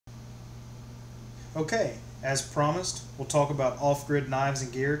Okay, as promised, we'll talk about off-grid knives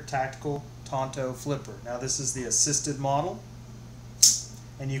and gear, tactical Tanto flipper. Now this is the assisted model,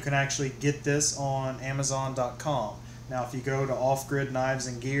 and you can actually get this on Amazon.com. Now if you go to off-grid knives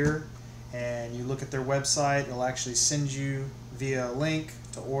and gear and you look at their website, it'll actually send you via a link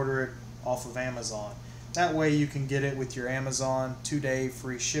to order it off of Amazon. That way you can get it with your Amazon 2-day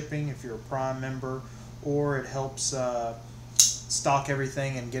free shipping if you're a Prime member, or it helps stock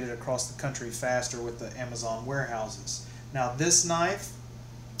everything and get it across the country faster with the Amazon warehouses. Now this knife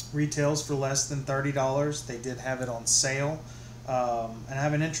retails for less than $30. They did have it on sale. And I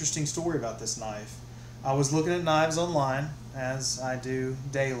have an interesting story about this knife. I was looking at knives online, as I do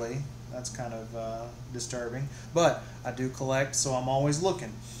daily. That's kind of disturbing, but I do collect, so I'm always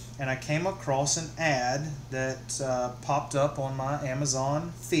looking. And I came across an ad that popped up on my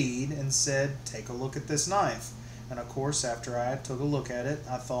Amazon feed and said, take a look at this knife. And of course, after I took a look at it,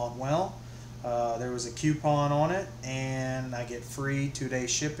 I thought, well, there was a coupon on it and I get free 2-day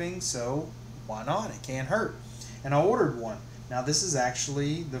shipping, so why not? It can't hurt. And I ordered one. Now this is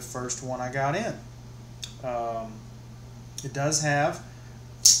actually the first one I got in. It does have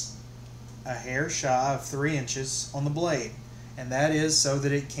a hair shy of 3 inches on the blade, and that is so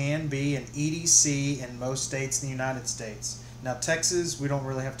that it can be an EDC in most states in the United States. Now Texas, we don't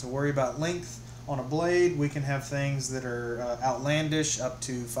really have to worry about length on a blade. We can have things that are outlandish, up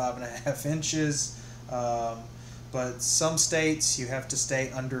to 5.5 inches, but some states you have to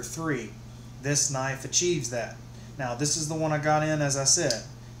stay under 3. This knife achieves that. Now this is the one I got in. As I said,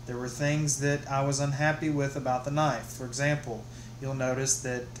 there were things that I was unhappy with about the knife. For example, you'll notice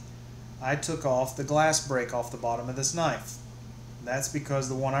that I took off the glass break off the bottom of this knife. That's because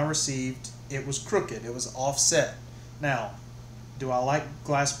the one I received, it was crooked, it was offset. Now, do I like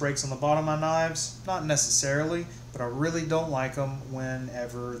glass breaks on the bottom of my knives? Not necessarily, but I really don't like them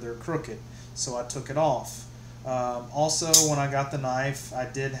whenever they're crooked, so I took it off. Also, when I got the knife, I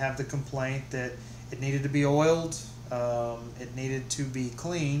did have the complaint that it needed to be oiled, it needed to be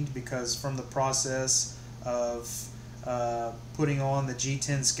cleaned, because from the process of putting on the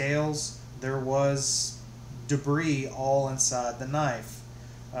G10 scales, there was debris all inside the knife.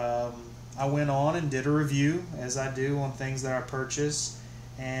 I went on and did a review, as I do on things that I purchase,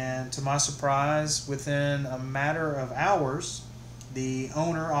 and to my surprise, within a matter of hours, the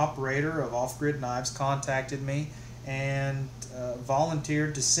owner-operator of Off-Grid Knives contacted me and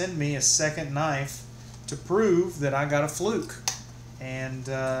volunteered to send me a second knife to prove that I got a fluke. And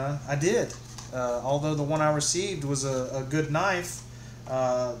I did. Although the one I received was a good knife,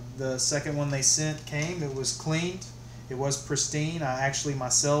 the second one they sent came, it was cleaned, it was pristine. I actually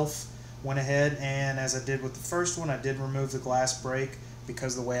myself went ahead and, as I did with the first one, I did remove the glass break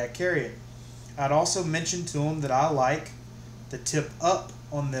because of the way I carry it. I'd also mentioned to them that I like the tip up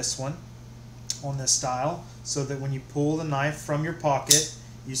on this one, on this style, so that when you pull the knife from your pocket,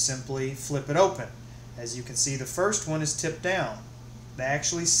 you simply flip it open. As you can see, the first one is tipped down. They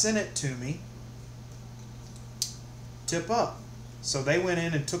actually sent it to me tip up. So they went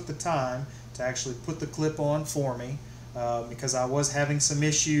in and took the time to actually put the clip on for me, because I was having some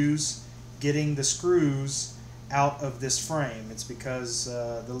issues getting the screws out of this frame. It's because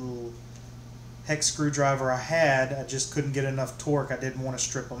the little hex screwdriver I had, I just couldn't get enough torque. I didn't want to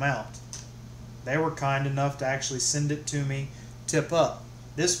strip them out. They were kind enough to actually send it to me tip up.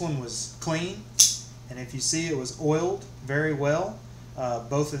 This one was clean, and if you see, it was oiled very well.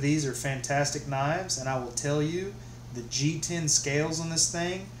 Both of these are fantastic knives, and I will tell you, the G10 scales on this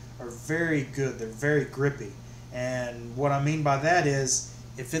thing are very good. They're very grippy. And what I mean by that is,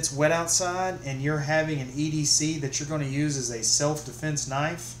 if it's wet outside and you're having an EDC that you're going to use as a self-defense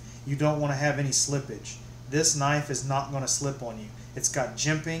knife, you don't want to have any slippage. This knife is not going to slip on you. It's got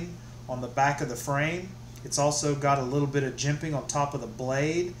jimping on the back of the frame. It's also got a little bit of jimping on top of the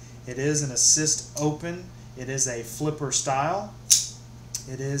blade. It is an assist open. It is a flipper style.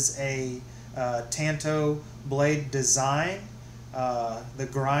 It is a Tanto blade design. The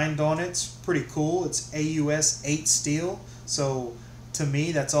grind on it's pretty cool. It's AUS 8 steel, so to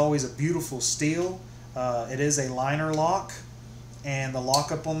me that's always a beautiful steel. It is a liner lock, and the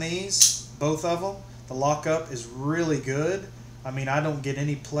lockup on these, both of them, the lockup is really good. I mean, I don't get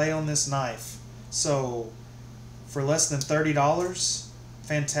any play on this knife. So for less than $30,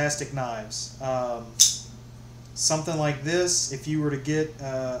 fantastic knives. Something like this, if you were to get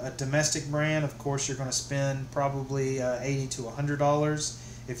a domestic brand, of course you're going to spend probably $80 to $100.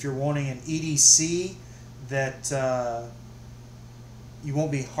 If you're wanting an EDC that you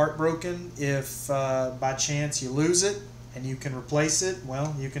won't be heartbroken if by chance you lose it and you can replace it,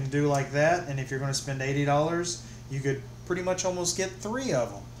 well, you can do like that. And if you're going to spend $80, you could pretty much almost get 3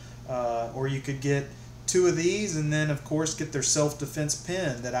 of them. or you could get 2 of these, and then of course get their self-defense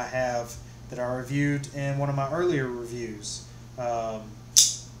pen that I have, that I reviewed in one of my earlier reviews.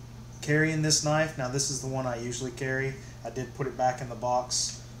 Carrying this knife, now this is the one I usually carry. I did put it back in the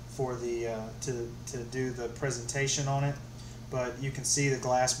box for the to do the presentation on it, but you can see the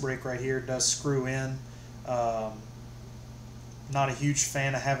glass break right here does screw in. Not a huge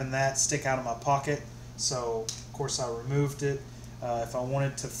fan of having that stick out of my pocket, so of course I removed it. If I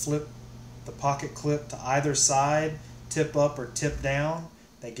wanted to flip the pocket clip to either side, tip up or tip down,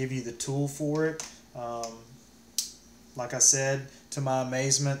 they give you the tool for it. Like I said, to my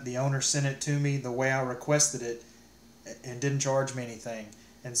amazement, the owner sent it to me the way I requested it and didn't charge me anything.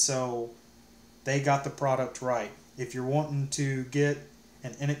 And so they got the product right. If you're wanting to get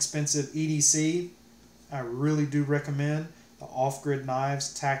an inexpensive EDC, I really do recommend the Off-Grid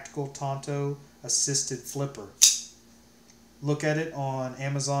Knives Tactical Tanto Assisted Flipper. Look at it on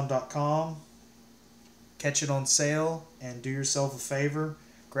Amazon.com, catch it on sale, and do yourself a favor.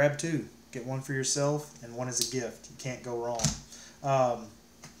 Grab 2. Get one for yourself and one as a gift. You can't go wrong.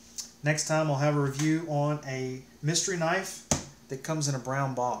 Next time I'll have a review on a mystery knife that comes in a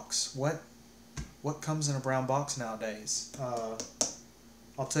brown box. What comes in a brown box nowadays?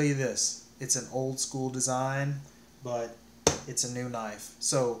 I'll tell you this. It's an old school design, but it's a new knife.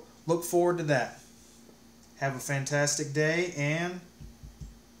 So look forward to that. Have a fantastic day and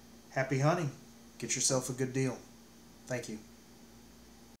happy hunting. Get yourself a good deal. Thank you.